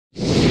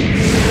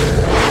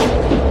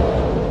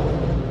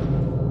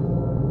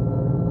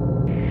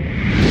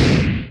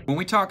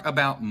we talk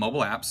about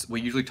mobile apps,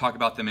 we usually talk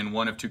about them in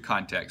one of two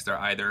contexts. They're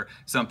either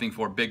something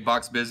for big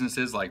box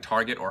businesses like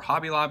Target or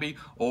Hobby Lobby,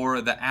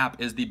 or the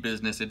app is the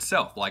business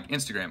itself like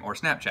Instagram or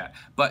Snapchat.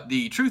 But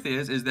the truth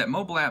is that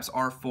mobile apps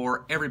are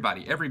for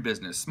everybody, every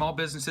business, small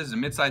businesses and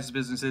mid-sized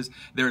businesses.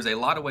 There's a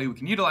lot of ways we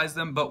can utilize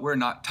them, but we're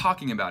not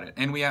talking about it.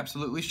 And we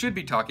absolutely should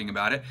be talking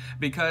about it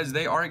because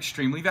they are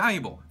extremely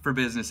valuable for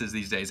businesses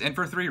these days, and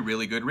for three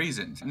really good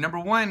reasons. Number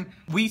one,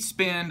 we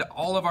spend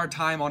all of our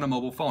time on a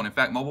mobile phone. In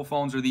fact, mobile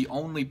phones are the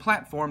only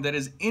platform that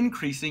is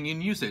increasing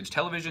in usage.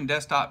 Television,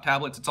 desktop,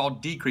 tablets, it's all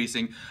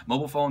decreasing.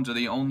 Mobile phones are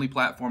the only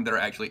platform that are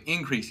actually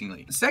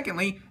increasingly.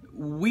 Secondly,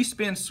 we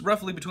spend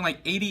roughly between like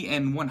 80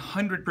 and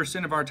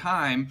 100% of our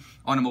time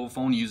on a mobile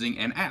phone using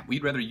an app.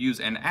 We'd rather use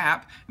an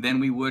app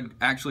than we would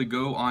actually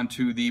go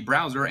onto the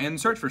browser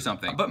and search for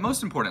something. But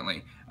most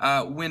importantly,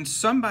 when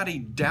somebody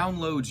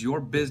downloads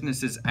your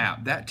business's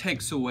app, that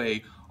takes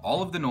away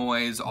all of the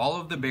noise,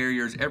 all of the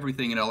barriers,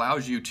 everything. It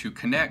allows you to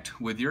connect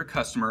with your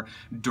customer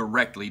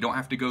directly. You don't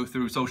have to go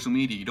through social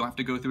media. You don't have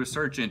to go through a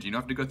search engine. You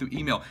don't have to go through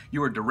email.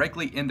 You are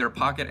directly in their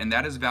pocket, and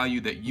that is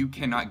value that you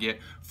cannot get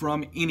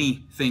from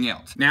anything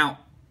else.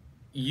 Now,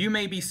 you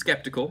may be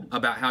skeptical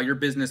about how your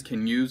business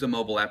can use a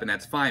mobile app, and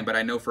that's fine, but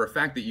I know for a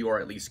fact that you are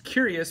at least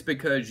curious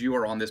because you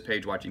are on this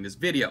page watching this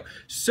video.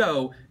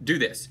 So do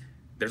this.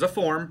 There's a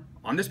form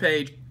on this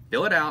page.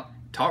 Fill it out.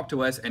 Talk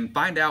to us and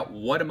find out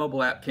what a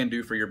mobile app can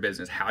do for your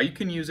business, how you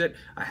can use it,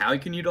 how you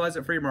can utilize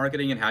it for your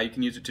marketing, and how you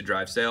can use it to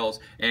drive sales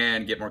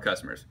and get more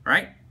customers. All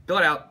right? Fill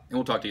it out, and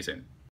we'll talk to you soon.